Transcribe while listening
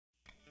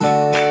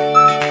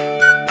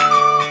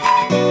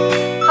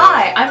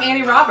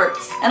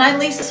Roberts. And I'm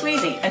Lisa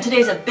Sweasy, and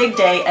today's a big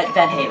day at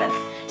Van Haven.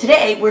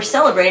 Today we're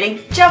celebrating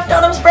Jeff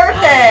Dunham's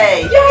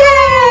birthday!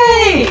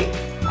 Yay!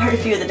 I heard a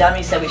few of the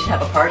dummies said we should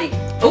have a party.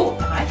 Oh,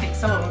 and I think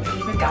some of them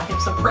even got him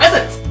some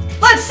presents.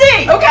 Let's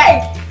see!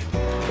 Okay!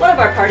 One of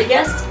our party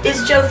guests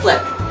is Joe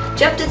Flip.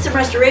 Jeff did some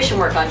restoration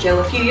work on Joe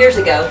a few years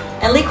ago,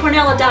 and Lee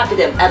Cornell adopted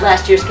him at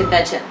last year's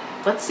convention.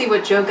 Let's see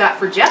what Joe got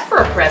for Jeff for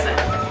a present.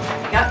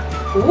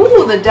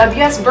 Ooh, the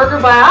W.S.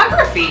 Burger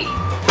biography.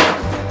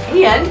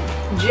 And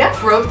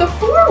Jeff wrote the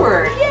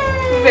foreword.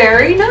 Yay!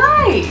 Very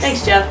nice.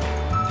 Thanks, Jeff.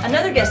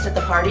 Another guest at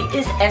the party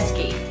is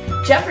Esky.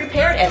 Jeff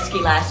repaired Esky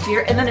last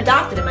year and then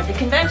adopted him at the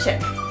convention.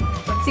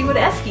 Let's see what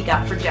Esky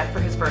got for Jeff for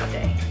his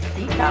birthday.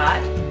 He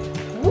got,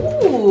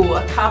 ooh,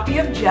 a copy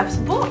of Jeff's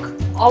book,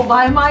 All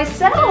by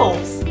Myself.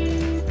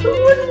 Who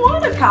wouldn't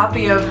want a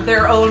copy of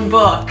their own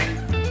book?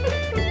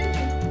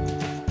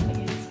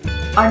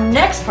 Our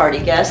next party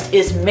guest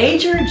is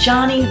Major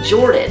Johnny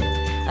Jordan.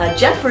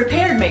 Jeff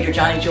repaired Major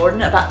Johnny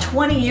Jordan about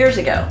 20 years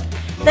ago.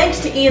 Thanks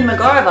to Ian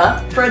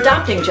McGarva for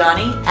adopting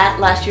Johnny at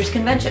last year's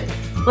convention.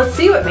 Let's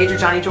see what Major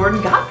Johnny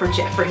Jordan got for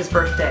Jeff for his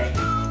birthday.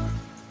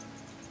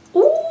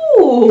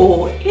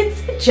 Ooh,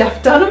 it's a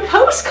Jeff Dunham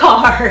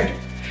postcard.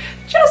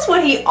 Just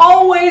what he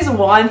always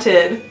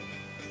wanted.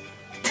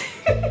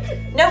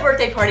 No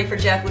birthday party for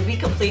Jeff would be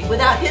complete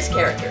without his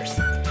characters.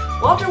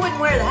 Walter wouldn't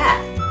wear the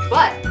hat.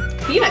 But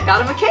Peanut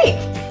got him a cake.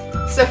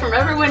 So from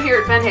everyone here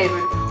at Van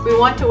Haven, we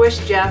want to wish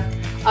Jeff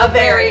a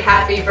very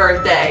happy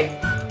birthday.